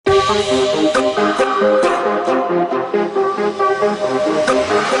Hey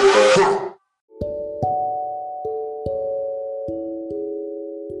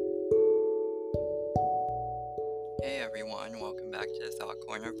everyone, welcome back to the Thought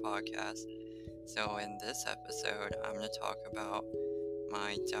Corner podcast. So, in this episode, I'm going to talk about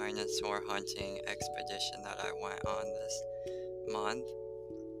my dinosaur hunting expedition that I went on this month.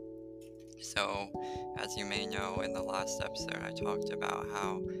 So, as you may know, in the last episode, I talked about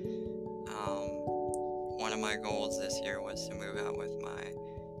how one of my goals this year was to move out with my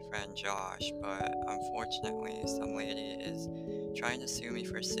friend Josh, but unfortunately, some lady is trying to sue me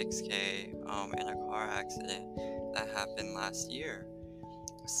for $6,000 in a car accident that happened last year.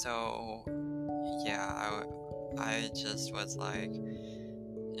 So, yeah, I just was like,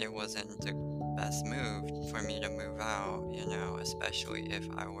 it wasn't the best move for me to move out, especially if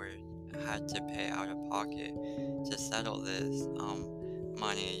I had to pay out of pocket to settle this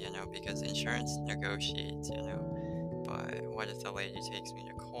money, because insurance negotiates, but what if the lady takes me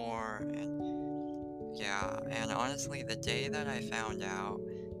to court? And yeah, and honestly, the day that I found out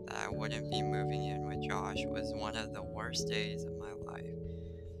that I wouldn't be moving in with Josh was one of the worst days of my life.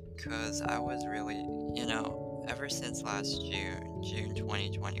 Because I was really, ever since last June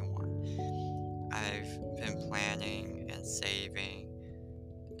 2021, I've been planning and saving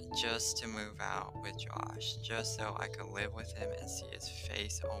just to move out with Josh, just so I could live with him and see his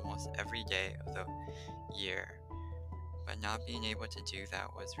face almost every day of the year. But not being able to do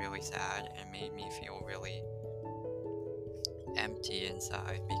that was really sad and made me feel really empty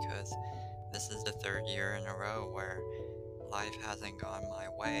inside, because this is the third year in a row where life hasn't gone my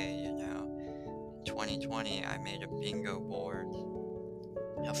way. 2020, I made a bingo board,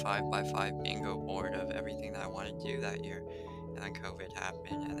 a 5x5 bingo board of everything that I wanted to do that year, and then COVID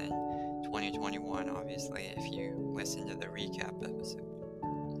happened. And then 2021, obviously, if you listen to the recap episode,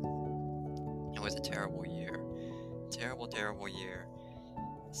 it was a terrible year. Terrible year.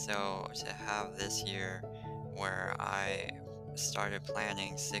 So to have this year where I started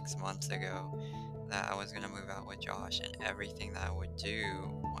planning 6 months ago that I was going to move out with Josh, and everything that I would do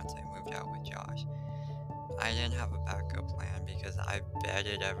once I moved out with Josh, I didn't have a backup plan because I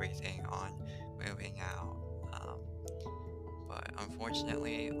betted everything on moving out. But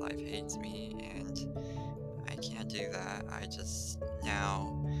unfortunately, life hates me and I can't do that.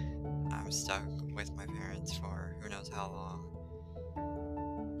 Now I'm stuck with my parents for who knows how long.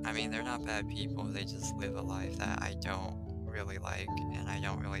 I mean, they're not bad people, they just live a life that I don't really like and I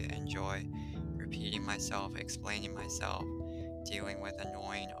don't really enjoy. Repeating myself, explaining myself, dealing with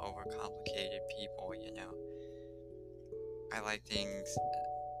annoying, overcomplicated people, I like things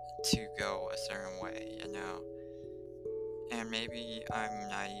to go a certain way, And maybe I'm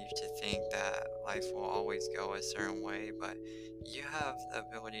naive to think that life will always go a certain way, but you have the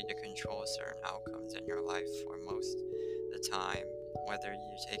ability to control certain outcomes in your life for most of the time, whether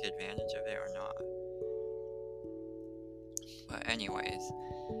you take advantage of it or not. But anyways,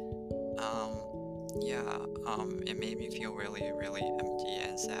 it made me feel really, really empty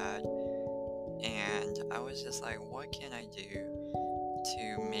and sad. And I was just like, what can I do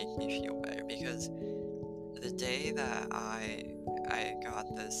to make me feel better? Because the day that I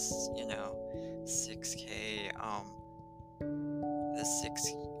got this, 6K, the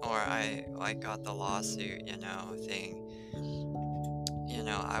six, or I got the lawsuit, thing,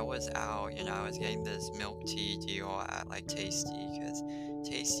 I was out, I was getting this milk tea deal at like Tasty, because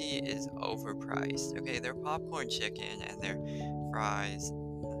Tasty is overpriced. Okay, their popcorn chicken and their fries,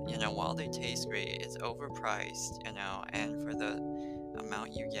 while they taste great, it's overpriced, and for the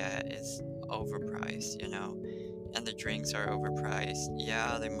amount you get is overpriced, and the drinks are overpriced.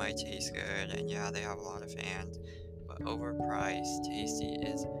 Yeah, they might taste good, and yeah, they have a lot of fans, but overpriced. Tasty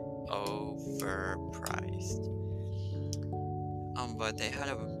is overpriced. But they had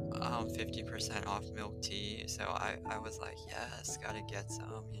a 50% off milk tea, so I was like, yes, gotta get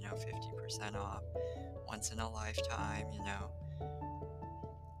some, 50% off, once in a lifetime,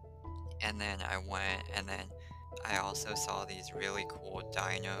 And then I went, and then I also saw these really cool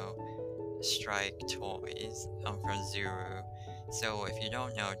Dino Strike toys from Zuru. So if you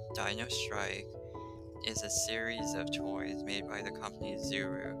don't know, Dino Strike is a series of toys made by the company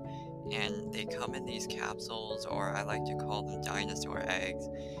Zuru, and they come in these capsules, or I like to call them dinosaur eggs.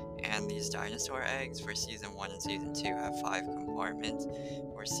 And these dinosaur eggs for season 1 and season 2 have 5 compartments.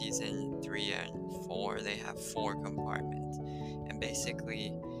 For season 3 and 4, they have 4 compartments. And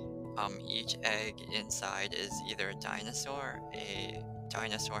basically, each egg inside is either a dinosaur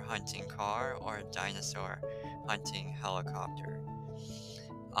hunting car, or a dinosaur hunting helicopter.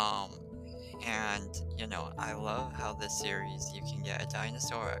 Um, And, I love how this series you can get a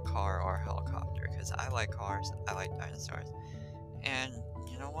dinosaur, a car, or a helicopter. Because I like cars, I like dinosaurs. And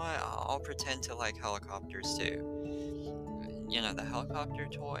you know what? I'll pretend to like helicopters too. The helicopter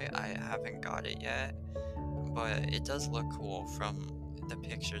toy, I haven't got it yet, but it does look cool from the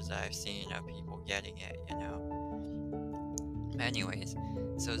pictures that I've seen of people getting it. Anyways,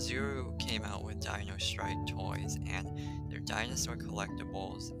 so Zuru came out with Dino Strike toys, and they're dinosaur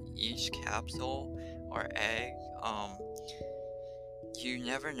collectibles. Each capsule or egg, you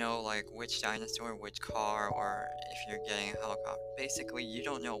never know like which dinosaur, which car, or if you're getting a helicopter. Basically, you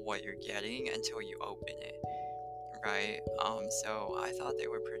don't know what you're getting until you open it, right? So I thought they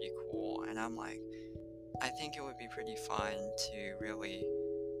were pretty cool, and I'm like, I think it would be pretty fun to really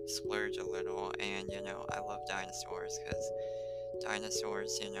splurge a little. And I love dinosaurs because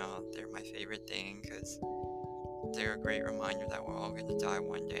dinosaurs, they're my favorite thing because they're a great reminder that we're all gonna die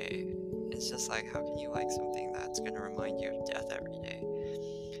one day. It's just like, how can you like something that's gonna remind you of death every day?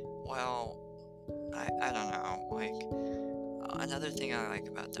 Well, I don't know. Like, another thing I like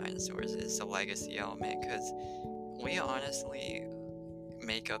about dinosaurs is the legacy element because we honestly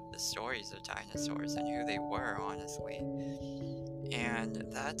make up the stories of dinosaurs and who they were, honestly. And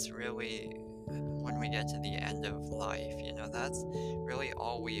that's really, when we get to the end of life, that's really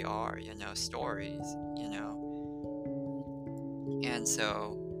all we are, stories. And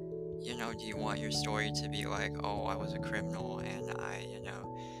so, do you want your story to be like, oh, I was a criminal and I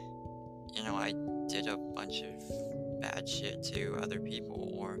did a bunch of bad shit to other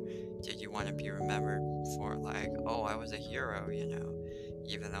people? Or did you want to be remembered for like, oh, I was a hero?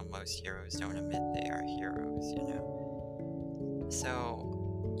 Even though most heroes don't admit they are heroes?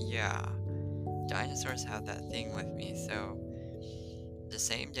 So, yeah, dinosaurs have that thing with me. So, the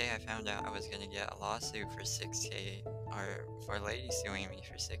same day I found out I was gonna get a lawsuit for 6K, or for a lady suing me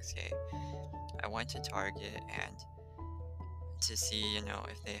for 6K, I went to Target and to see,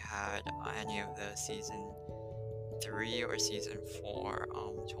 if they had any of the season 3 or season 4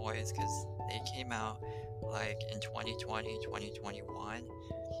 toys, because they came out like in 2020, 2021,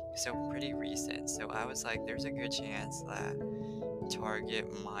 so pretty recent. So I was like, there's a good chance that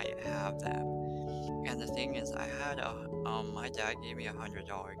Target might have them. And the thing is, my dad gave me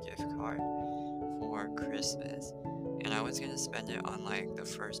 $100 gift card for Christmas, and I was gonna spend it on like the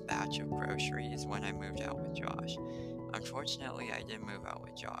first batch of groceries when I moved out with Josh. Unfortunately, I didn't move out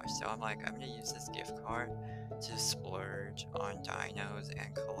with Josh, so I'm like, I'm gonna use this gift card to splurge on dinos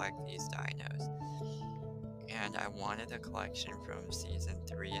and collect these dinos. And I wanted a collection from season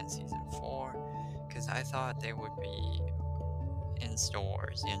 3 and season 4 because I thought they would be in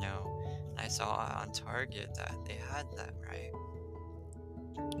stores. And I saw on Target that they had them, right?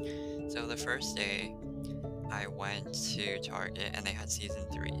 So the first day I went to Target and they had season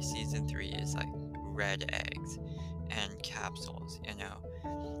 3. Season 3 is like red eggs and capsules.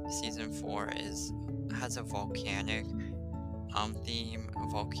 Season 4 has a volcanic theme,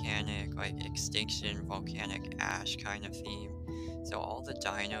 volcanic like extinction, volcanic ash kind of theme. So all the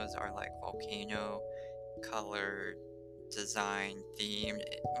dinos are like volcano colored, design themed.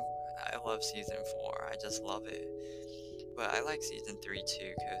 I love season 4. I just love it. But I like season 3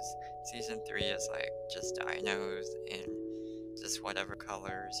 too, because season 3 is like just dinos in just whatever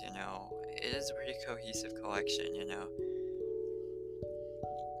colors. It is a pretty cohesive collection.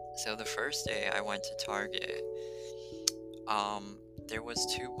 So the first day I went to Target, there was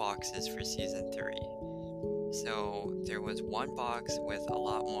 2 boxes for season 3. So there was one box with a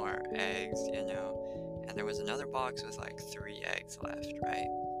lot more eggs, and there was another box with like 3 eggs left, right?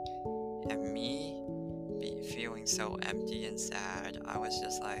 And me feeling so empty and sad, I was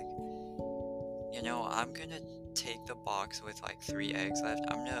just like, I'm gonna take the box with like 3 eggs left.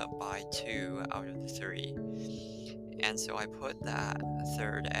 I'm gonna buy 2 out of the 3. And so I put that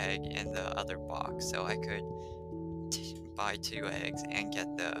third egg in the other box so I could buy 2 eggs and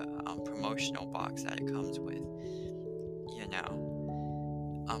get the promotional box that it comes with.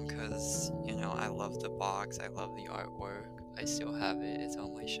 Because I love the box, I love the artwork. I still have it. It's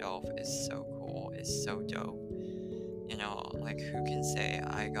on my shelf. It's so cool. It's so dope. Like, who can say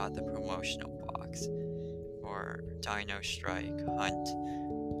I got the promotional box for Dino Strike Hunt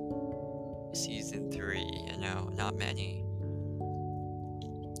Season 3? Not many.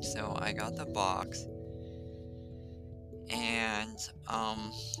 So I got the box, and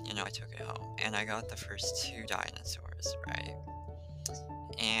I took it home, and I got the first 2 dinosaurs, right?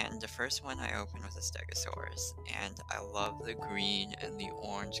 And the first one I opened was a Stegosaurus, and I love the green and the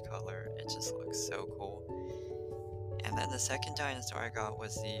orange color. It just looks so cool. And then the second dinosaur I got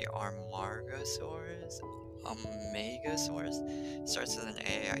was the Amargasaurus. Omegasaurus. Starts with an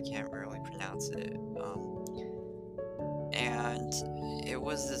A. I can't really pronounce it. And it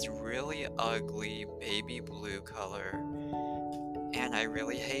was this really ugly baby blue color, and I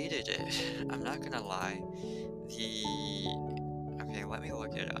really hated it. I'm not gonna lie. Okay, let me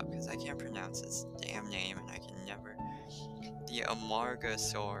look it up because I can't pronounce its damn name, and I can never. The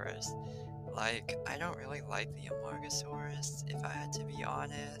Amargasaurus. Like, I don't really like the Amargasaurus, if I had to be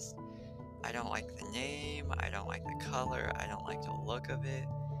honest. I don't like the name, I don't like the color, I don't like the look of it.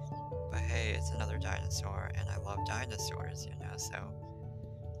 But hey, it's another dinosaur, and I love dinosaurs, so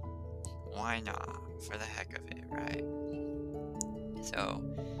why not? For the heck of it, right? So,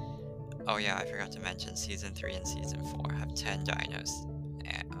 oh yeah, I forgot to mention Season 3 and Season 4 have 10 dinos,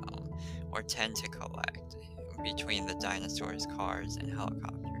 or 10 to collect, between the dinosaurs, cars, and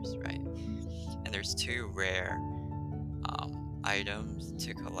helicopters, right? And there's 2 rare items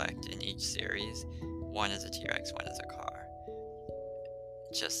to collect in each series. One is a T-Rex, one is a car.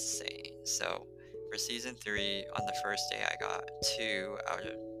 Just saying. So, for Season 3, on the first day, I got 2 out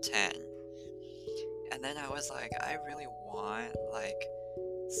of 10. And then I was like, I really want,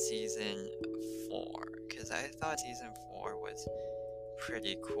 Season 4. Because I thought Season 4 was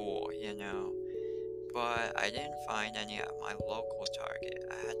pretty cool, But I didn't find any at my local Target.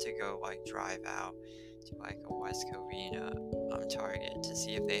 I had to go, drive out to, a West Covina Target to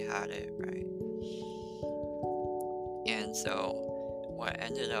see if they had it, right? And so, what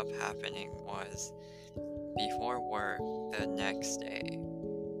ended up happening was, before work the next day,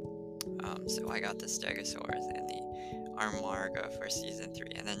 so I got the Stegosaurus and the Armarga for Season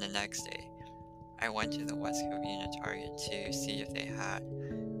 3, and then the next day, I went to the West Covina Target to see if they had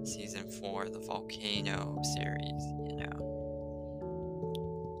Season 4, the Volcano series,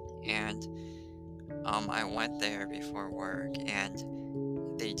 And, I went there before work, and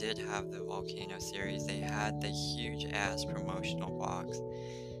they did have the Volcano series. They had the huge-ass promotional box.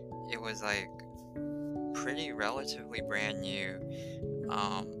 It was, pretty relatively brand new,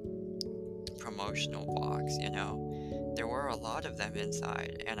 promotional box, There were a lot of them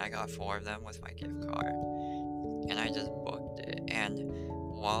inside, and I got 4 of them with my gift card. And I just booked it. And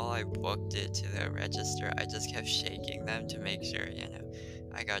while I booked it to the register, I just kept shaking them to make sure,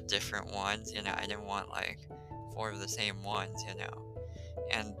 I got different ones, I didn't want 4 of the same ones,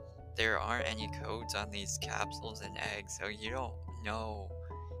 And there aren't any codes on these capsules and eggs, so you don't know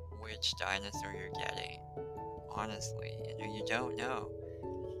which dinosaur you're getting. Honestly, you don't know.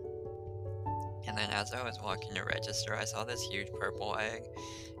 And then as I was walking to register, I saw this huge purple egg,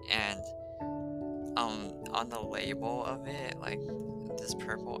 and on the label of it, this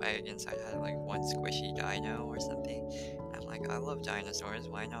purple egg inside had one squishy dino or something. I'm like, I love dinosaurs,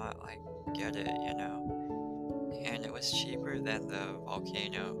 why not get it, And it was cheaper than the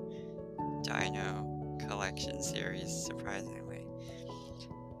Volcano Dino Collection series, surprisingly.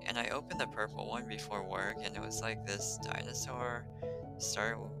 And I opened the purple one before work, and it was this dinosaur.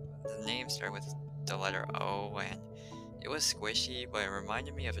 The name started with the letter O, and it was squishy, but it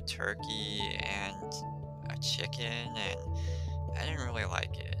reminded me of a turkey and a chicken, and I didn't really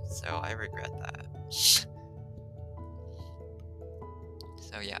like it, so I regret that.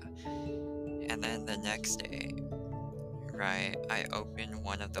 So yeah, and then the next day, right, I opened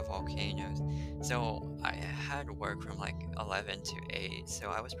one of the volcanoes. So I had work from 11 to 8, so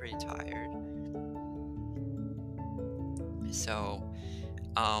I was pretty tired. So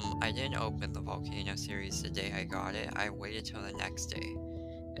I didn't open the Volcano series the day I got it. I waited till the next day,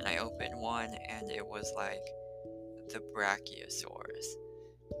 and I opened one, and it was the Brachiosaurus.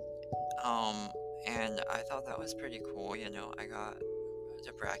 And I thought that was pretty cool, I got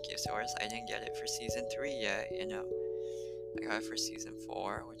the Brachiosaurus. I didn't get it for Season 3 yet, I got it for Season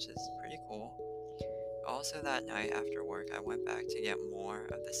 4, which is pretty cool. Also, that night after work, I went back to get more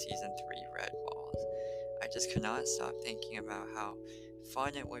of the Season 3 red balls. I just could not stop thinking about how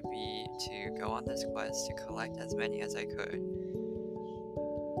fun it would be to go on this quest to collect as many as I could.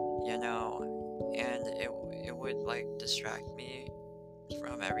 And it would distract me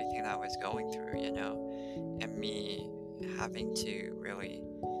from everything that I was going through, and me having to really,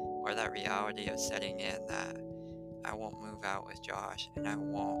 or that reality of setting in that I won't move out with Josh, and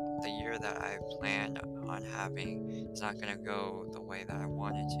the year that I planned on having is not going to go the way that I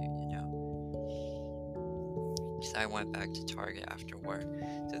wanted to, So I went back to Target after work.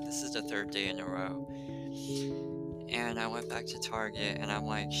 So this is the 3rd day in a row. And I went back to Target, and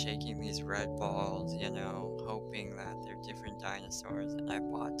I'm shaking these red balls, hoping that they're different dinosaurs. And I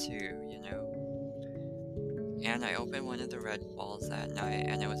bought 2, And I opened one of the red balls that night,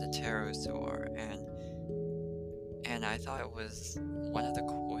 and it was a pterosaur. And I thought it was one of the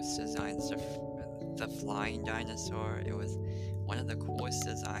coolest designs the the flying dinosaur. It was one of the coolest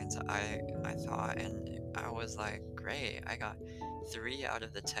designs I thought, and I was like, great, I got 3 out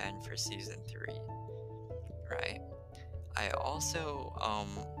of the 10 for season 3, right? I also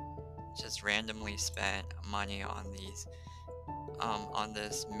just randomly spent money on these on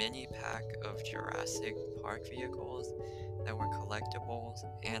this mini pack of Jurassic Park vehicles that were collectibles,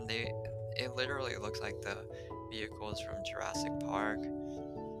 and it literally looks like the vehicles from Jurassic Park.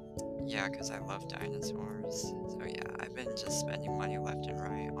 Yeah, because I love dinosaurs. So yeah, I've been just spending money left and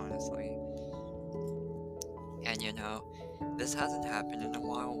right, honestly. And this hasn't happened in a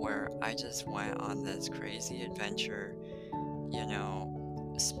while where I just went on this crazy adventure,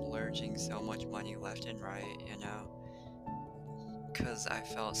 splurging so much money left and right, because I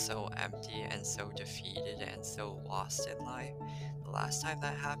felt so empty and so defeated and so lost in life. The last time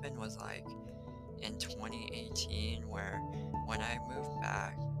that happened was like in 2018, where when I moved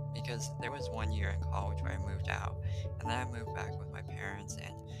back, because there was 1 year in college where I moved out, and then I moved back with my parents,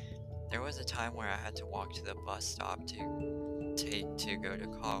 and there was a time where I had to walk to the bus stop to go to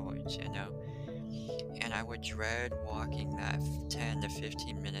college, and I would dread walking that 10 to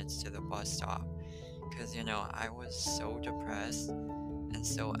 15 minutes to the bus stop, because I was so depressed and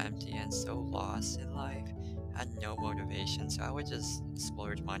so empty and so lost in life, had no motivation, so I would just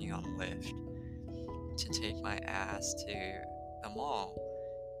splurge money on Lyft to take my ass to the mall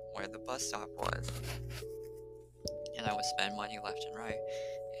where the bus stop was, and I would spend money left and right.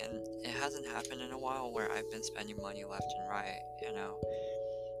 And it hasn't happened in a while where I've been spending money left and right,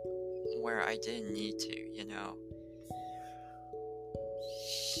 where I didn't need to.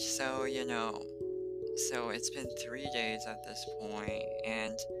 So, so it's been 3 days at this point,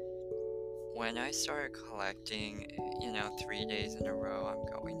 and when I started collecting, 3 days in a row, I'm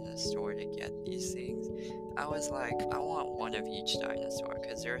going to the store to get these things. I was like, I want one of each dinosaur,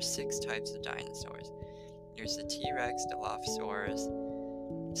 because there are 6 types of dinosaurs. There's the T-Rex, Dilophosaurus,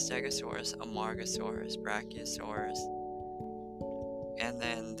 Stegosaurus, Amargasaurus, Brachiosaurus, and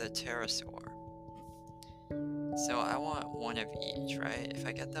then the Pterosaur. So I want one of each, right? If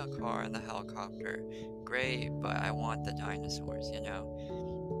I get the car and the helicopter, great, but I want the dinosaurs, And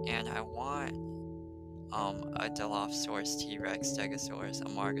I want a Dilophosaurus, T-Rex, Stegosaurus,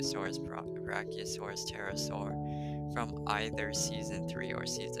 Amargasaurus, Brachiosaurus, Pterosaur from either season 3 or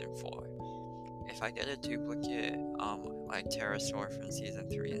season 4. If I get a duplicate, like Pterosaur from season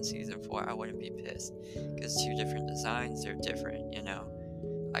 3 and season 4, I wouldn't be pissed, because 2 different designs, they're different,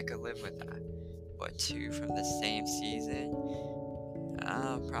 I could live with that. But 2 from the same season,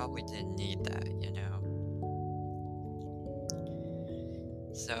 probably didn't need that,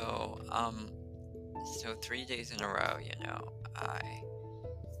 So, so 3 days in a row, I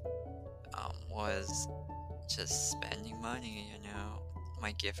was just spending money,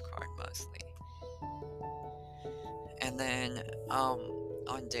 my gift card mostly. And then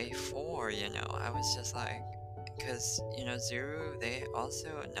on day 4, I was just like, because Zuru, they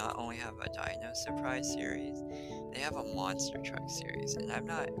also not only have a Dino Surprise series, they have a Monster Truck series, and I'm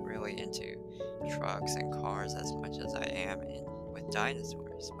not really into trucks and cars as much as I am with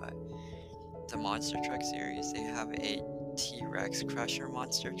dinosaurs, but the Monster Truck series, they have a T-Rex Crusher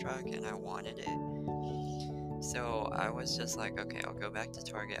monster truck, and I wanted it. So I was just like, okay, I'll go back to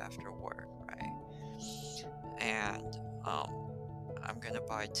Target after work, right? And I'm gonna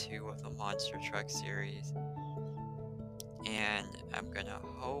buy 2 of the Monster Truck series, and I'm gonna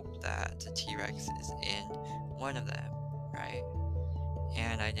hope that the T-Rex is in one of them, right?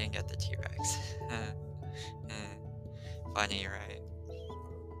 And I didn't get the T-Rex. Funny, right?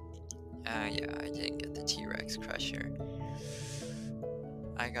 Yeah, I didn't get the T-Rex Crusher.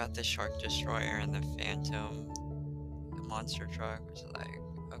 I got the Shark Destroyer and the Phantom monster truck, which is like,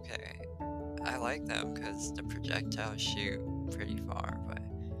 okay, I like them because the projectiles shoot pretty far, but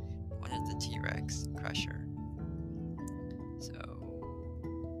I wanted the T-Rex Crusher. So,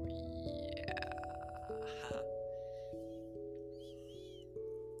 yeah.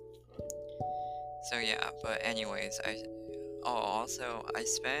 So yeah, but anyways, also, I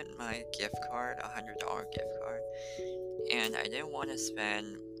spent my gift card, $100 gift card, and I didn't want to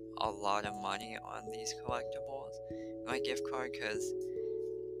spend a lot of money on these collectibles, my gift card, because,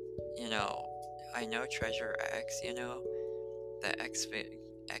 I know Treasure X, the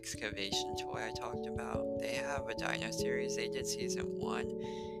excavation toy I talked about, they have a Dino series. They did season 1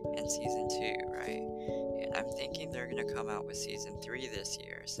 and season 2, right? And I'm thinking they're gonna come out with season 3 this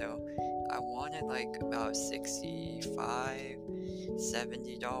year, so I wanted like about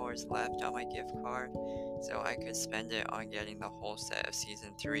 $65-$70 left on my gift card, so I could spend it on getting the whole set of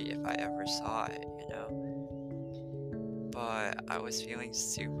season 3 if I ever saw it, but I was feeling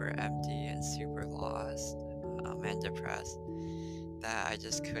super empty and super lost, and depressed, that I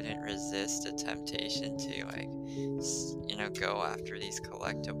just couldn't resist the temptation to, like, go after these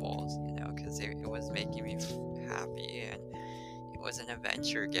collectibles, because it was making me happy, and it was an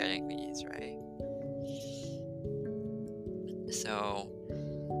adventure getting these, right? So,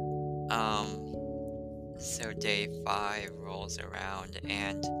 day 5 rolls around,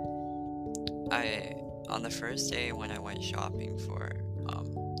 and on the first day when I went shopping for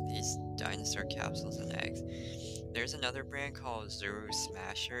these dinosaur capsules and eggs, there's another brand called Zuru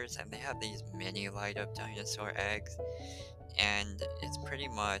Smashers, and they have these mini light up dinosaur eggs, and it's pretty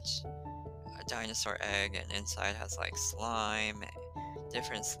much a dinosaur egg, and inside has like slime, and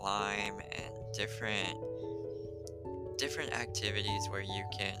different activities where you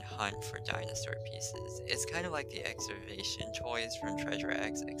can hunt for dinosaur pieces. It's kind of like the excavation toys from Treasure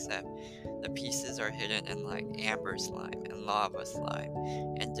X, except the pieces are hidden in like amber slime and lava slime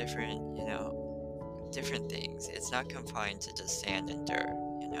and different things. It's not confined to just sand and dirt.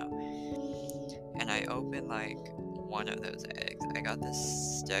 And I opened like one of those eggs. I got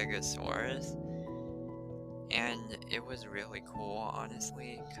this Stegosaurus, and it was really cool,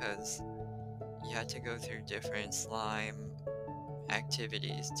 honestly, because you had to go through different slime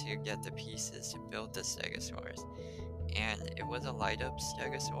activities to get the pieces to build the Stegosaurus. And it was a light up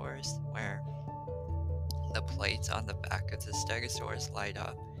Stegosaurus where the plates on the back of the Stegosaurus light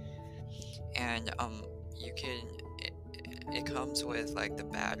up. And it comes with like the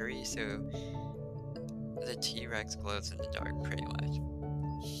battery, so the T-Rex glows in the dark pretty much.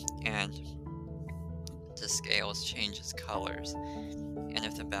 And the scales changes colors. And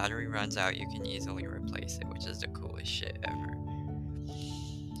if the battery runs out, you can easily replace it, which is the coolest shit ever.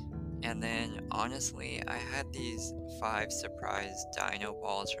 And then, honestly, I had these 5 surprise dino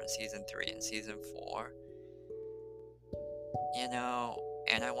balls from season 3 and season 4. And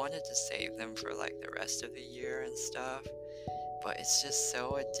I wanted to save them for like the rest of the year and stuff. But it's just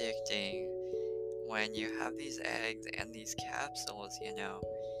so addicting when you have these eggs and these capsules, and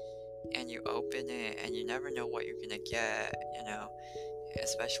you open it and you never know what you're gonna get,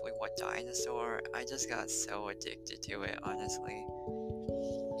 especially what dinosaur. I just got so addicted to it, honestly.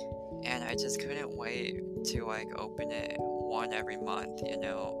 And I just couldn't wait to like open it one every month,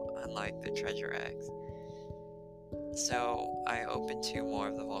 unlike the Treasure X. So I opened 2 more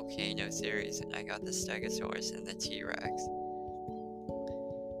of the Volcano series, and I got the Stegosaurus and the T-Rex.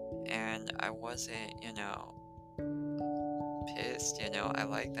 And I wasn't, pissed, I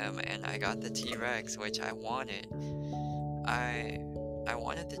like them, and I got the T-Rex, which I wanted. I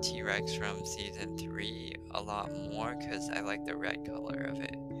wanted the T-Rex from season 3 a lot more because I like the red color of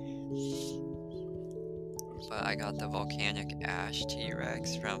it. But I got the Volcanic Ash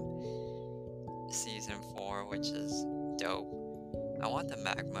T-Rex from season 4, which is dope. I want the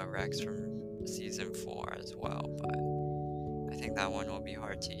Magma Rex from season 4 as well, but I think that one will be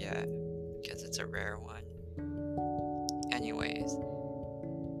hard to get because it's a rare one. Anyways,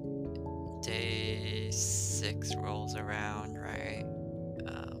 day 6 rolls around, right?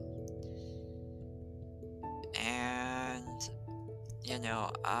 And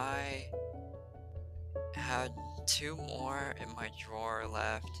I had 2 more in my drawer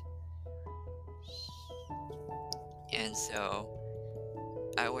left, and so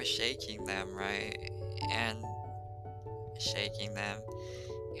I was shaking them, right? And shaking them,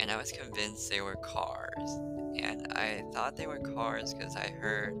 and I was convinced they were cars. And I thought they were cars because I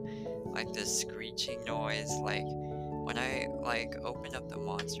heard like this screeching noise, like when I like opened up the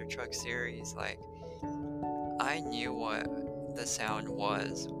Monster Truck series. Like I knew what the sound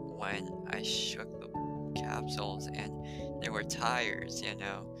was when I shook the capsules, and there were tires.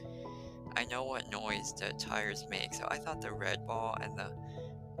 I know what noise the tires make, so I thought the red ball and the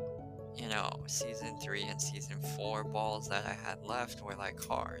season 3 and season 4 balls that I had left were like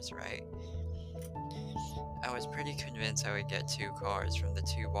cars, right? I was pretty convinced I would get 2 cars from the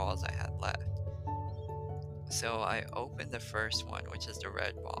 2 balls I had left. So I opened the first one, which is the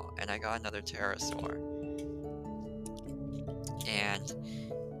red ball, and I got another pterosaur.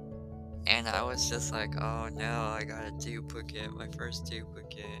 And I was just like, oh no, I got a duplicate, my first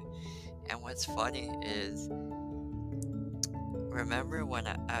duplicate. And what's funny is, remember when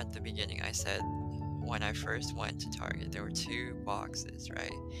at the beginning I said when I first went to Target there were 2 boxes,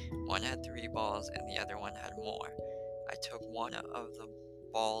 right? One had 3 balls and the other one had more. I took one of the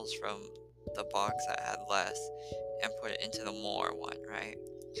balls from the box that had less and put it into the more one, right?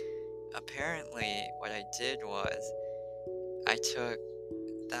 Apparently what I did was I took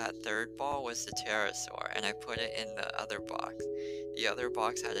that third ball was the pterosaur and I put it in the other box. The other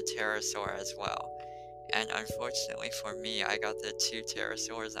box had a pterosaur as well. And unfortunately for me, I got the two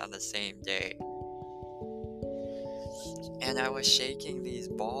pterosaurs on the same day. And I was shaking these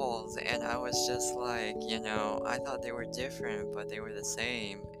balls, and I was just like, I thought they were different, but they were the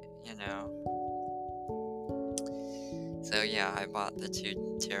same, you know. So yeah, I bought the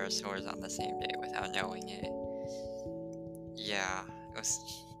two pterosaurs on the same day without knowing it. Yeah,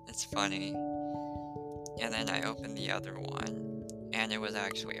 it's funny. And then I opened the other one, and it was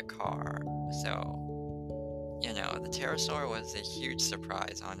actually a car. So, the pterosaur was a huge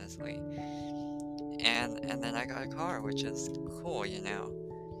surprise, honestly. And then I got a car, which is cool.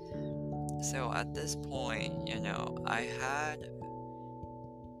 So at this point, I had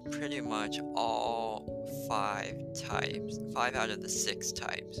pretty much all five out of the six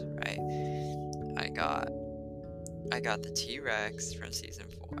types, right? I got the T-Rex from season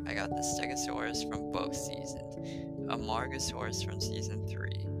 4. I got the Stegosaurus from both seasons. A Margosaurus from season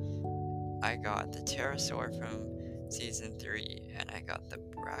 3. I got the Pterosaur from season 3, and I got the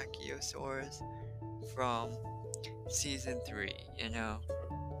Brachiosaurus from season 3, and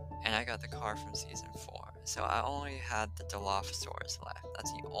I got the car from season 4. So I only had the Dilophosaurus left.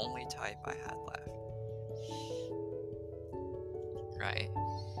 That's the only type I had left. Right.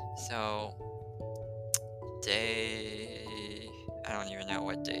 So, I don't even know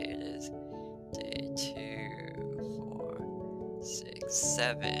what day it is. Day 2, 4, 6,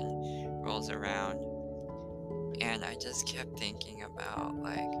 7 rolls around. And I just kept thinking about,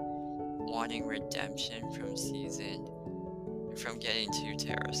 wanting redemption from getting two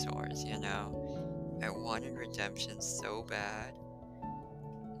pterosaurs, I wanted redemption so bad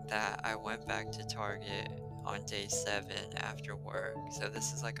that I went back to Target on day 7 after work. So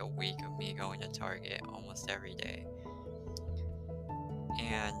this is like a week of me going to Target almost every day.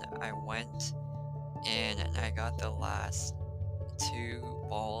 And I went in and I got the last 2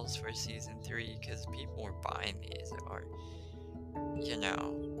 balls for season 3 because people were buying these, or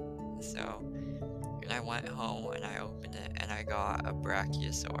so. And I went home and I opened it and I got a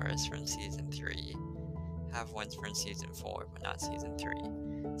Brachiosaurus from season 3. Have ones from season 4, but not season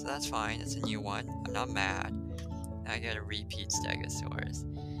 3. So that's fine, it's a new one. I'm not mad. And I get a repeat Stegosaurus.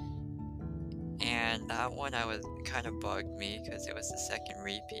 And that one kind of bugged me because it was the second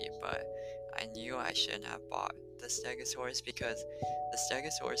repeat, but I knew I shouldn't have bought the Stegosaurus because the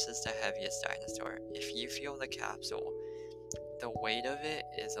Stegosaurus is the heaviest dinosaur. If you feel the capsule, the weight of it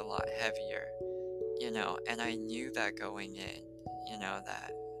is a lot heavier, and I knew that going in,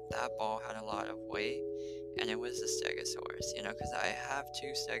 that ball had a lot of weight, and it was the Stegosaurus, because I have 2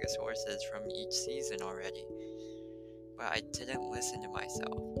 Stegosauruses from each season already, but I didn't listen to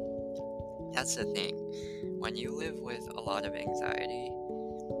myself. That's the thing. When you live with a lot of anxiety,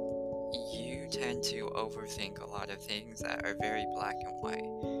 you tend to overthink a lot of things that are very black and white.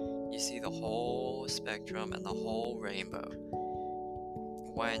 You see the whole spectrum and the whole rainbow.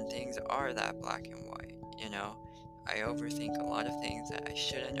 When things are that black and white, I overthink a lot of things that I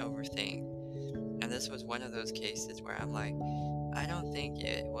shouldn't overthink. And this was one of those cases where I'm like, I don't think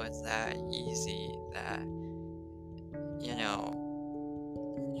it was that easy that,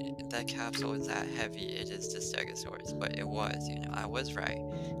 that capsule is that heavy. It is the Stegosaurus, but it was, I was right.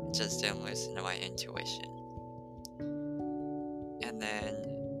 I just didn't listen to my intuition. And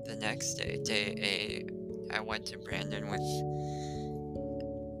then the next day, day 8, I went to Brandon with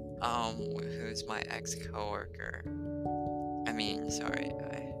who's my ex-coworker.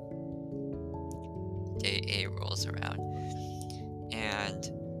 Day 8 rolls around,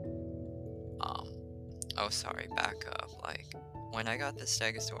 and back up. When I got the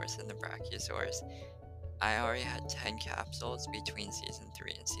Stegosaurus and the Brachiosaurus, I already had 10 capsules between season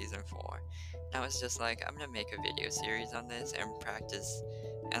 3 and season 4. And I was just like, I'm gonna make a video series on this and practice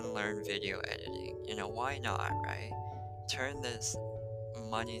and learn video editing. Why not, right? Turn this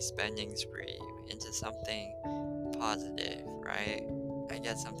money spending spree into something positive, right? I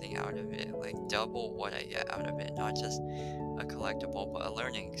get something out of it, double what I get out of it, not just a collectible, but a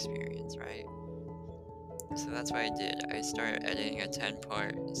learning experience, right? So that's what I did. I started editing a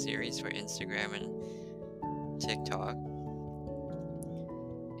 10-part series for Instagram and TikTok.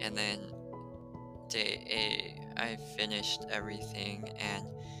 And then day 8, I finished everything and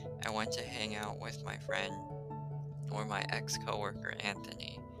I went to hang out with my friend, or my ex-coworker,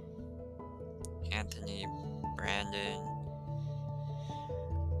 Anthony, Brandon,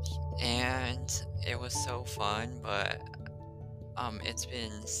 and it was so fun, but it's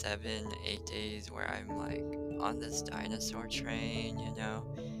been 7-8 days where I'm on this dinosaur train,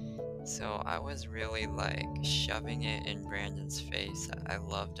 so I was really shoving it in Brandon's face that I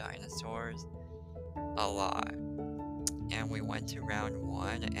love dinosaurs a lot. And we went to round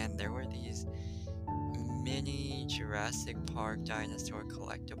 1 and there were these mini Jurassic Park dinosaur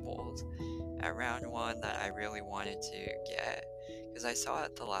collectibles. I found one that I really wanted to get because I saw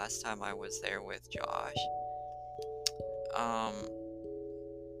it the last time I was there with Josh. Um,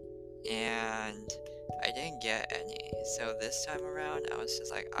 and I didn't get any. So this time around, I was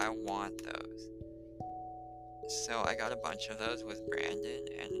just like, I want those. So I got a bunch of those with Brandon,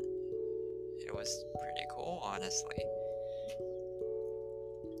 and it was pretty cool, honestly.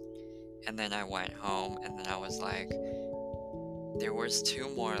 And then I went home, and then I was like, there was 2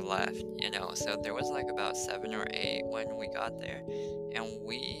 more left, so there was like about 7 or 8 when we got there, and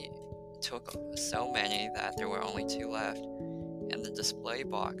we took so many that there were only 2 left, and the display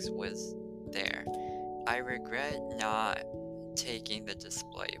box was there. I regret not taking the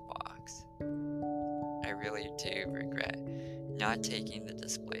display box. I really do regret not taking the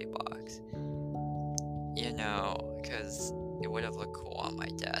display box, because it would have looked cool on my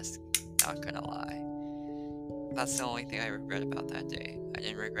desk, not gonna lie. That's the only thing I regret about that day. I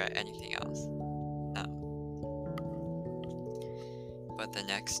didn't regret anything else. But the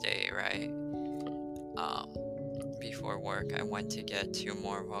next day, right, before work, I went to get 2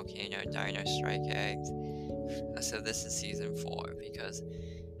 more Volcano Dino Strike eggs. So this is season 4, because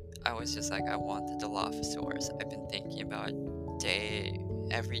I was just like, I want the Dilophosaurus. I've been thinking about it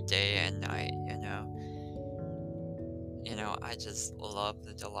every day and night, I just love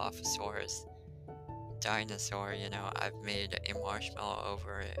the Dilophosaurus dinosaur, I've made a marshmallow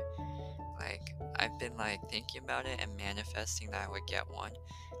over it. Like, I've been thinking about it and manifesting that I would get one.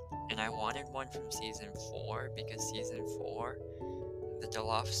 And I wanted one from season 4 because season 4, the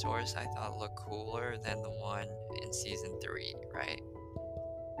Dilophosaurus I thought looked cooler than the one in season 3, right?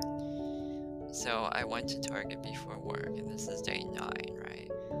 So I went to Target before work, and this is day 9,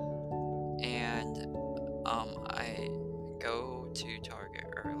 right? And I go to Target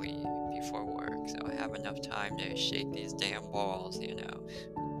early before work, so I have enough time to shake these damn balls,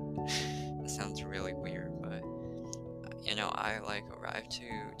 That sounds really weird, but I arrive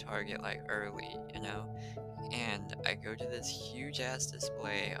to Target early, and I go to this huge ass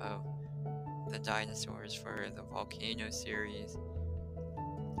display of the dinosaurs for the Volcano series,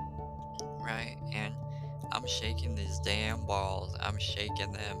 right? And I'm shaking these damn balls. I'm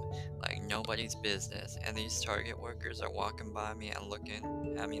shaking them like nobody's business. And these Target workers are walking by me and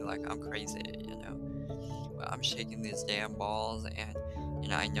looking at me like I'm crazy, But I'm shaking these damn balls, and,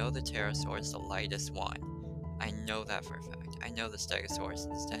 I know the Pterosaur is the lightest one. I know that for a fact. I know the Stegosaurus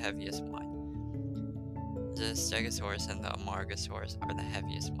is the heaviest one. The Stegosaurus and the Amargasaurus are the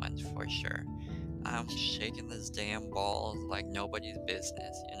heaviest ones for sure. I'm shaking this damn balls like nobody's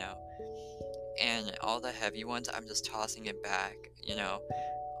business, And all the heavy ones, I'm just tossing it back, in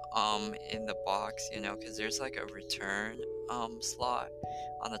the box, because there's a return slot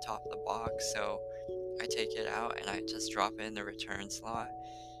on the top of the box. So I take it out and I just drop it in the return slot.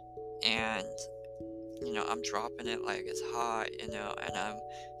 And I'm dropping it like it's hot, and I'm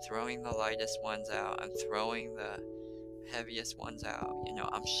throwing the lightest ones out. I'm throwing the heaviest ones out.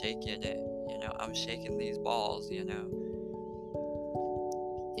 I'm shaking it. I'm shaking these balls. And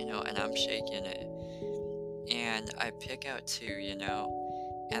I'm shaking it. And I pick out 2.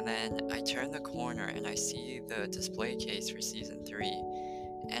 And then I turn the corner and I see the display case for season 3.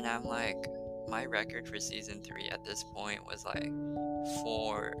 And I'm like, my record for season 3 at this point was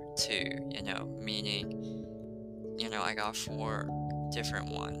 4-2, meaning, I got 4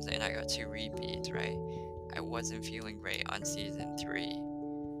 different ones and I got 2 repeats, right? I wasn't feeling great on season 3.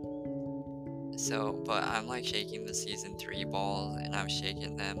 So, but I'm shaking the season 3 balls, and I'm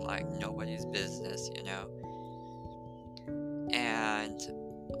shaking them like nobody's business, And,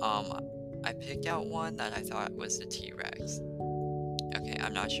 I picked out one that I thought was the T-Rex. Okay,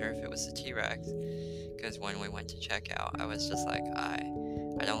 I'm not sure if it was the T-Rex, because when we went to checkout, I was just like, I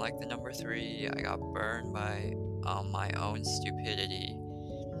don't like the number 3. I got burned by my own stupidity,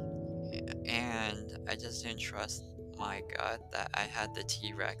 and I just didn't trust my gut that I had the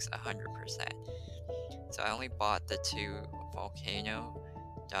T-Rex 100%. So I only bought the 2 Volcano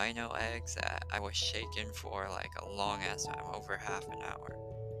Dino eggs that I was shaking for a long ass time, over half an hour.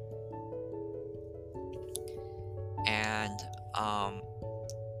 And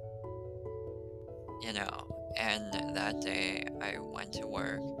and that day I went to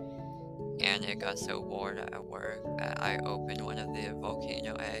work, and it got so bored at work that I opened one of the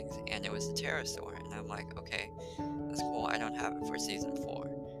Volcano eggs, and it was a pterosaur, and I'm like, okay, that's cool, I don't have it for season 4,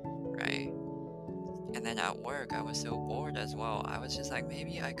 right? And then at work, I was so bored as well. I was just like,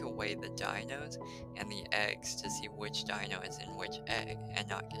 maybe I could weigh the dinos and the eggs to see which dino is in which egg and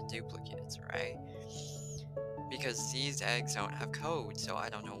not get duplicates, right? Because these eggs don't have code, so I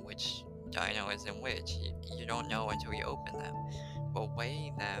don't know which dino is in which. You don't know until you open them. But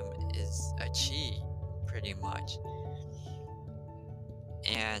weighing them is a cheat, pretty much.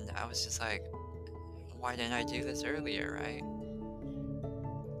 And I was just like, why didn't I do this earlier, right?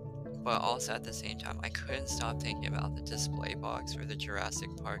 But also at the same time, I couldn't stop thinking about the display box for the Jurassic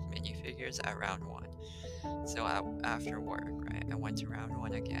Park minifigures at round one. So after work, right, I went to round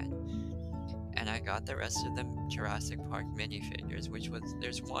one again, and I got the rest of the Jurassic Park minifigures, which was,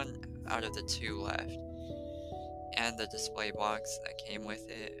 there's one out of the two left, and the display box that came with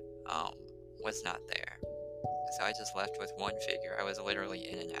it was not there. So I just left with one figure. I was literally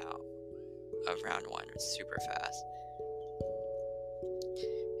in and out of round one super fast.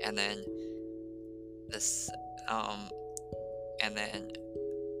 And then and then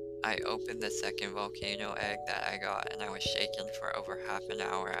I opened the second volcano egg that I got, and I was shaking for over half an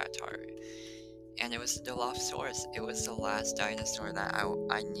hour at Target. And it was the Dilophosaurus. It was the last dinosaur that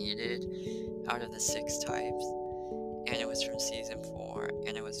I needed out of the 6 types. And it was from season 4,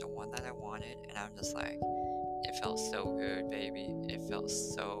 and it was the one that I wanted, and I'm just like, it felt so good, baby. It felt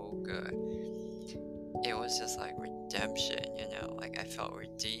so good. It was just like redemption, like I felt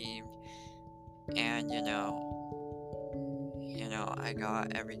redeemed. And I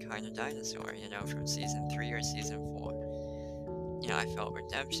got every kind of dinosaur, from season 3 or season 4. I felt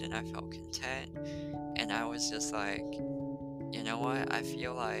redemption, I felt content, and I was just like, you know what, I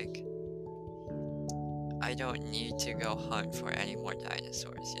feel like I don't need to go hunt for any more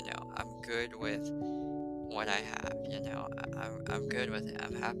dinosaurs, I'm good with what I have, I'm good with it,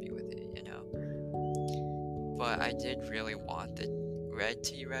 I'm happy with it, But I did really want the red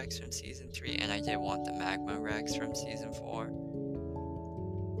T-Rex from season 3, and I did want the Magma Rex from season 4.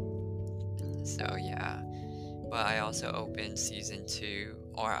 So yeah, but I also opened season 2,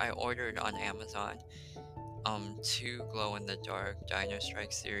 or I ordered on Amazon, 2 glow-in-the-dark Dino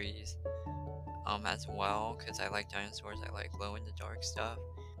Strike series, as well, because I like dinosaurs, I like glow-in-the-dark stuff.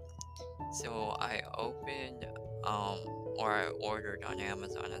 So I opened, or I ordered on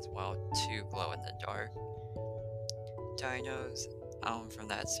Amazon as well, 2 glow-in-the-dark dinos, from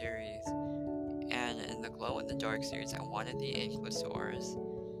that series. And in the glow-in-the-dark series, I wanted the Ankylosaurus,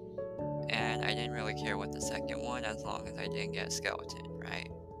 and I didn't really care what the second one, as long as I didn't get a skeleton, right?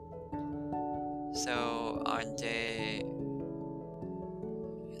 So on day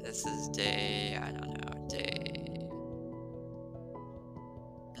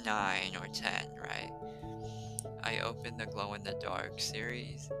 9 or 10, right? I opened the glow-in-the-dark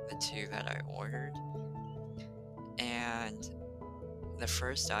series, the 2 that I ordered, and the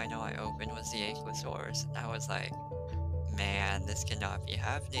first dino I opened was the Ankylosaurus, and I was like, man, this cannot be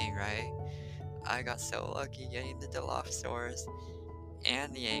happening, right? I got so lucky getting the Dilophosaurus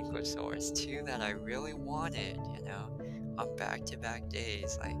and the Ankylosaurus, 2 that I really wanted, on back-to-back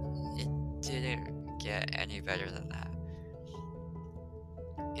days. Like, it didn't get any better than that.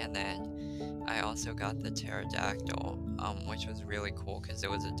 And then I also got the Pterodactyl, which was really cool because it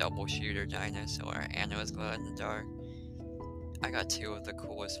was a double shooter dinosaur and it was glow-in-the-dark. I got 2 of the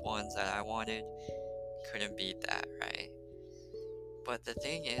coolest ones that I wanted. Couldn't beat that, right? But the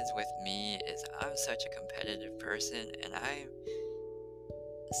thing is with me is I'm such a competitive person, and I'm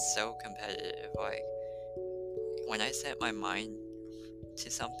so competitive. Like, when I set my mind to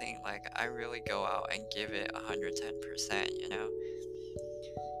something, like, I really go out and give it 110%,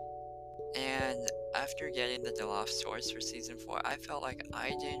 And after getting the Dilophosaurus for season 4, I felt like I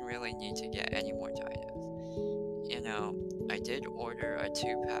didn't really need to get any more dinos. I did order a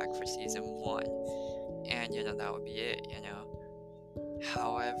 2-pack for season 1, and that would be it,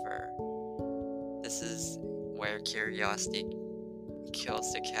 However, this is where curiosity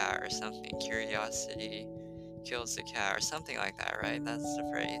kills the cat or something. Curiosity kills the cat or something like that, right? That's the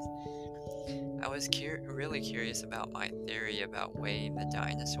phrase. I was really curious about my theory about weighing the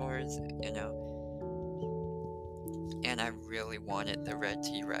dinosaurs, and I really wanted the red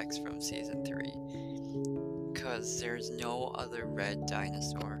T-Rex from season 3, because there's no other red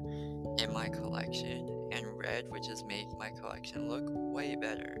dinosaur in my collection, and red would just make my collection look way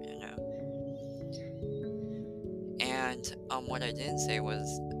better, And what I didn't say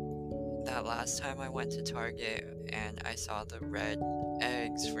was that last time I went to Target and I saw the red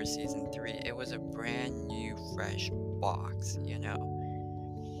eggs for season 3, it was a brand new fresh box,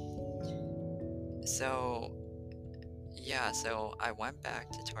 So yeah, so I went back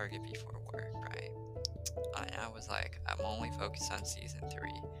to Target before work, right? And I was like, I'm only focused on season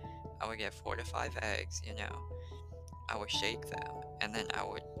 3. I would get 4 to 5 eggs, I would shake them, and then I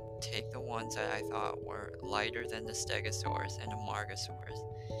would take the ones that I thought were lighter than the Stegosaurus and the Margosaurus,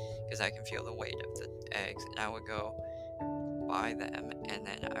 because I can feel the weight of the eggs, and I would go buy them, and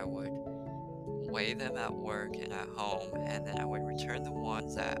then I would weigh them at work and at home, and then I would return the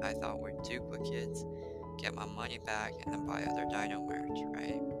ones that I thought were duplicates, get my money back, and then buy other dino merch,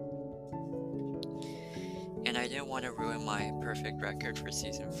 right? And I didn't want to ruin my perfect record for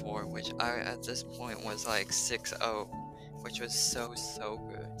season 4, which I at this point was like 6-0, which was so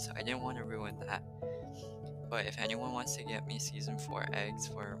good. So I didn't want to ruin that. But if anyone wants to get me season 4 eggs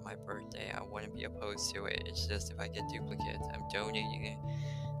for my birthday, I wouldn't be opposed to it. It's just if I get duplicates, I'm donating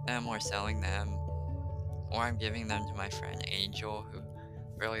them or selling them, or I'm giving them to my friend Angel, who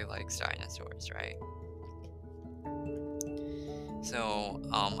really likes dinosaurs, right? So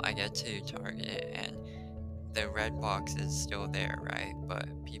I get to Target and the red box is still there, right?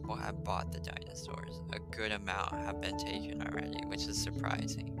 But people have bought the dinosaurs. A good amount have been taken already, which is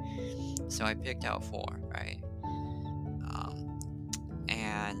surprising. So I picked out 4, right?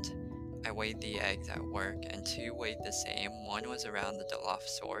 And I weighed the eggs at work, and 2 weighed the same. One was around the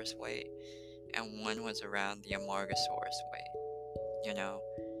Dilophosaurus weight, and one was around the Amargasaurus weight, you know?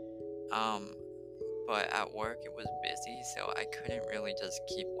 But at work it was busy, so I couldn't really just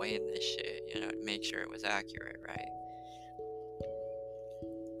keep weighing this shit, to make sure it was accurate, right?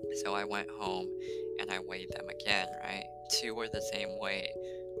 So I went home and I weighed them again, right? 2 were the same weight.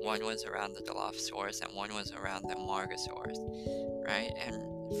 One was around the Dilophosaurus and one was around the Amargasaurus, right?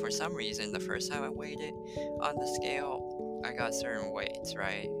 And for some reason, the first time I weighed it on the scale, I got certain weights,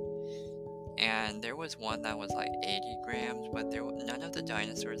 right? And there was one that was like 80 grams, but none of the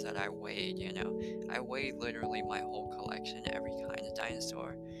dinosaurs that I weighed, I weighed literally my whole collection, every kind of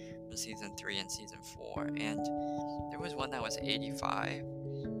dinosaur from season 3 and season 4. And there was one that was 85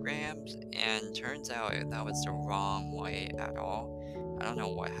 grams, and turns out that was the wrong weight at all. I don't know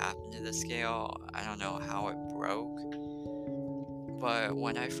what happened to the scale. I don't know how it broke. But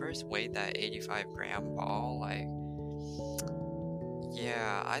when I first weighed that 85 gram ball,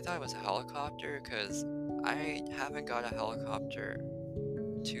 yeah, I thought it was a helicopter because I haven't got a helicopter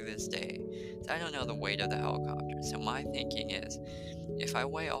to this day. So I don't know the weight of the helicopter. So my thinking is, if I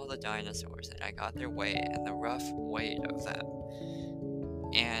weigh all the dinosaurs and I got their weight and the rough weight of them,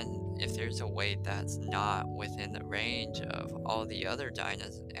 and if there's a weight that's not within the range of all the other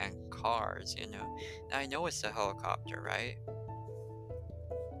dinos and cars, then I know it's the helicopter, right?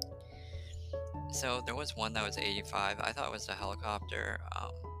 So there was one that was 85. I thought it was the helicopter.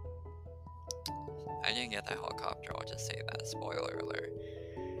 I didn't get the helicopter, I'll just say that, spoiler alert.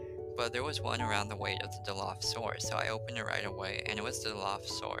 But there was one around the weight of the Dilophosaurus, so I opened it right away, and it was the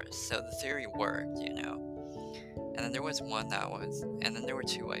Dilophosaurus. So the theory worked, And then there was one that was, and then there were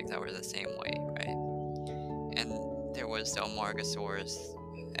 2 eggs that were the same weight, right? And there was the Amargasaurus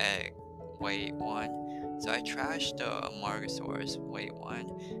egg weight one. So I trashed the Amargasaurus weight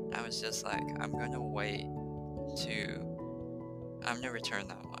one, and I was just like, I'm gonna return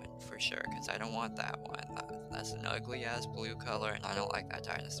that one for sure, because I don't want that one. That's an ugly ass blue color, and I don't like that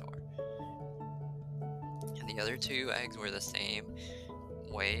dinosaur. And the other 2 eggs were the same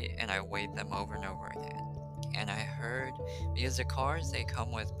weight, and I weighed them over and over again. And I heard, because the cars, they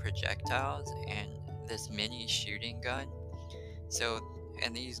come with projectiles and this mini shooting gun.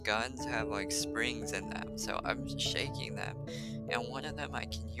 And these guns have like springs in them. So I'm shaking them, and one of them I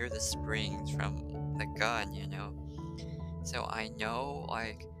can hear the springs from the gun, So I know,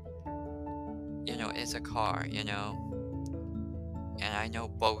 it's a car, and I know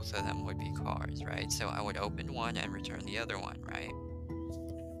both of them would be cars, right? So I would open one and return the other one, right?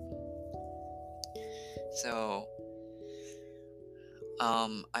 So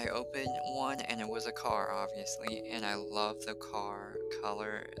I opened one and it was a car, obviously, and I love the car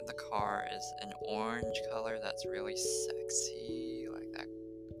color. The car is an orange color that's really sexy. Like, that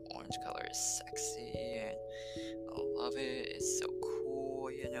orange color is sexy, and I love it. It's so cool,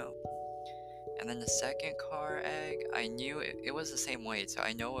 And then the second car egg, I knew it was the same weight, so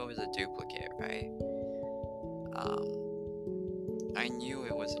I know it was a duplicate, right? I knew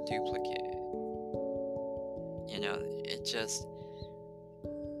it was a duplicate. It just,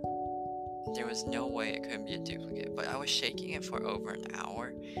 there was no way it couldn't be a duplicate. But I was shaking it for over an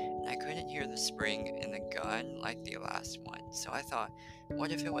hour, and I couldn't hear the spring in the gun like the last one. So I thought,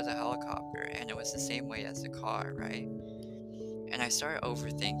 what if it was a helicopter and it was the same weight as the car, right? And I started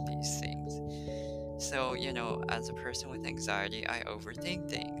overthinking these things. So, as a person with anxiety, I overthink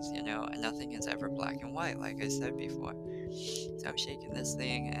things, and nothing is ever black and white, like I said before. So I'm shaking this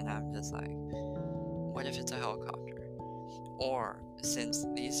thing, and I'm just like, what if it's a helicopter? Or, since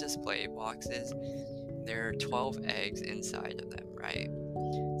these display boxes, there are 12 eggs inside of them, right?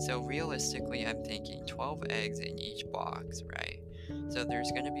 So realistically, I'm thinking 12 eggs in each box, right? So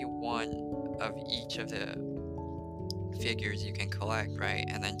there's going to be one of each of the figures you can collect, right?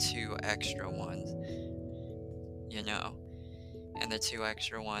 And then two extra ones, you know. And the two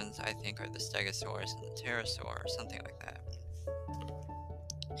extra ones I think are the Stegosaurus and the Pterosaur or something like that.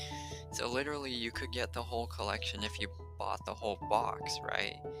 So literally you could get the whole collection if you bought the whole box,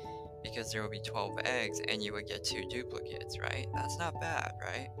 right? Because there would be 12 eggs and you would get two duplicates, right? That's not bad,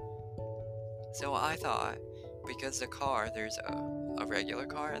 right? So I thought, because the car, there's a regular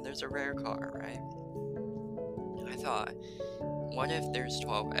car and there's a rare car, right? I thought, what if there's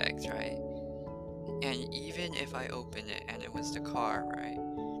 12 eggs, right? And even if I opened it and it was the car, right?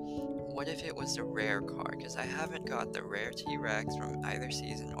 What if it was the rare car? Because I haven't got the rare T-Rex from either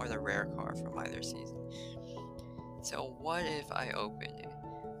season or the rare car from either season. So what if I open it,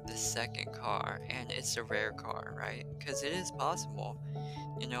 the second car, and it's a rare car, right? Because it is possible,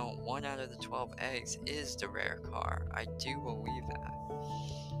 you know, 1 out of the 12 eggs is the rare car. I do believe that.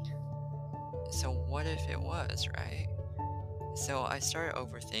 So what if it was, right? So I started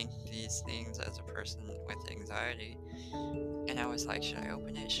overthinking these things as a person with anxiety, and I was like, should I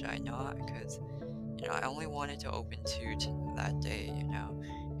open it? Should I not? Because, you know, I only wanted to open two that day, you know,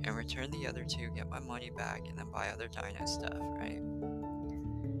 and return the other two, get my money back, and then buy other dino stuff, right?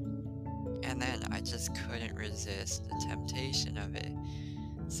 And then I just couldn't resist the temptation of it.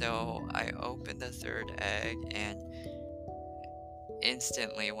 So I opened the third egg, and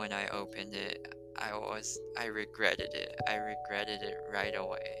instantly when I opened it, I regretted it. I regretted it right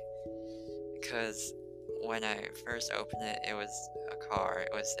away. Because when I first opened it, it was a car.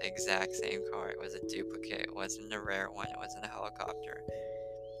 It was the exact same car. It was a duplicate. It wasn't a rare one. It wasn't a helicopter.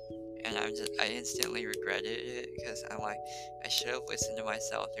 And I instantly regretted it because I'm like, I should have listened to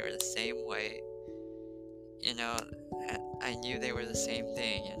myself. They were the same weight. You know, I knew they were the same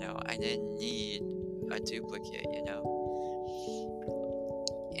thing. You know, I didn't need a duplicate, you know.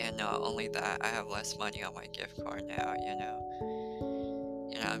 And not only that, I have less money on my gift card now, you know.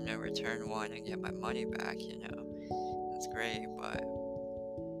 You know, I'm gonna return one and get my money back, you know. That's great, but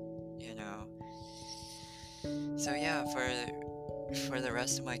you know. So yeah, for the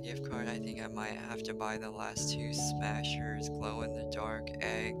rest of my gift card, I think I might have to buy the last two Smashers glow in the dark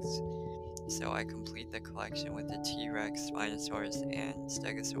eggs. So I complete the collection with the T-Rex, Spinosaurus, and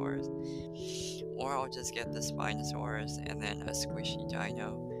Stegosaurus. Or I'll just get the Spinosaurus and then a squishy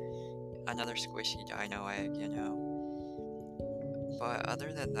dino. Another squishy dino egg, you know. But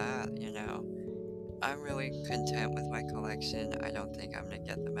other than that, you know, I'm really content with my collection. I don't think I'm gonna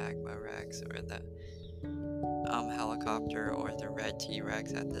get the Magma Rex or the helicopter or the red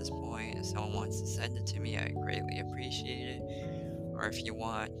T-Rex at this point. If someone wants to send it to me, I greatly appreciate it. Or if you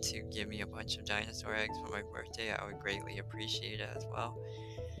want to give me a bunch of dinosaur eggs for my birthday, I would greatly appreciate it as well.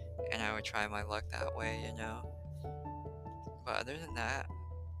 And I would try my luck that way, you know. But other than that,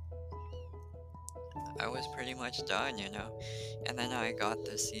 I was pretty much done, you know. And then I got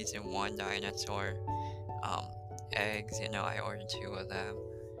the season 1 dinosaur um, eggs, you know, I ordered 2 of them.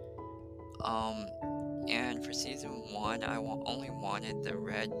 And for season 1, I only wanted the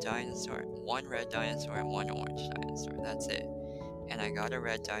red dinosaur, 1 red dinosaur and 1 orange dinosaur, that's it. And I got a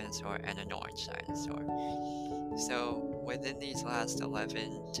red dinosaur and an orange dinosaur. So within these last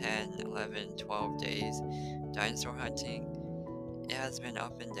 11, 10, 11, 12 days, dinosaur hunting, it has been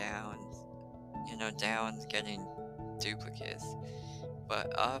up and downs. You know, downs getting duplicates,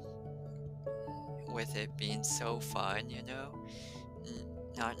 but up with it being so fun, you know,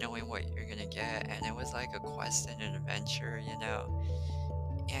 not knowing what you're gonna get, and it was like a quest and an adventure, you know,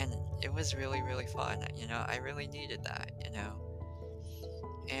 and it was really, really fun, you know, I really needed that, you know,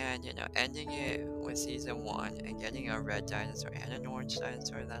 and, you know, ending it with season 1 and getting a red dinosaur and an orange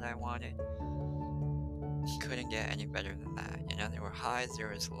dinosaur that I wanted, couldn't get any better than that, you know, there were highs, there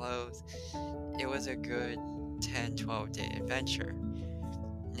was lows, it was a good 10, 12 day adventure.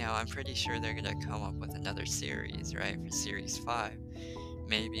 Now, I'm pretty sure they're gonna come up with another series, right, for Series 5.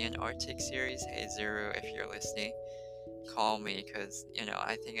 Maybe an Arctic series. Hey, Zero, if you're listening, call me, because, you know,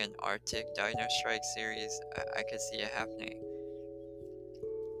 I think an Arctic Dino Strike series, I could see it happening.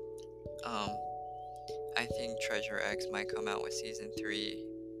 I think Treasure X might come out with Season 3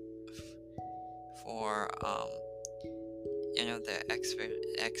 for, you know, the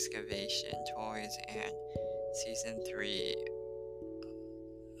excavation toys, and Season 3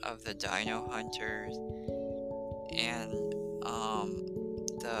 of the Dino Hunters, and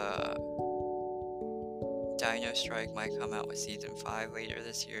the Dino Strike might come out with Season 5 later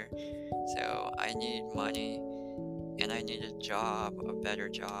this year. So I need money, and I need a job, a better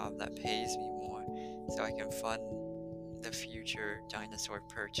job that pays me more, so I can fund the future dinosaur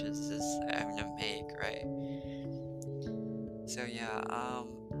purchases that I'm gonna make, right? So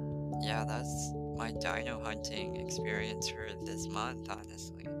yeah, that's my dino hunting experience for this month,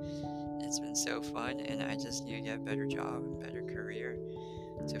 honestly. It's been so fun, and I just need to get a better job and better career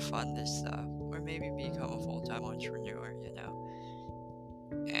to fund this stuff. Or maybe become a full-time entrepreneur,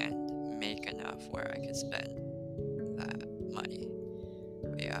 and make enough where I could spend that money.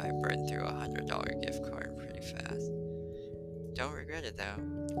 But yeah, I burned through $100 gift card pretty fast. Don't regret it though,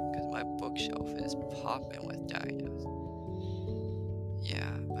 because my bookshelf is popping with dinos.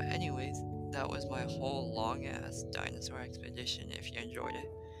 Yeah, but anyways, that was my whole long ass dinosaur expedition. If you enjoyed it,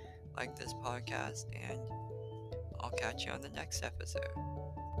 like this podcast, and I'll catch you on the next episode.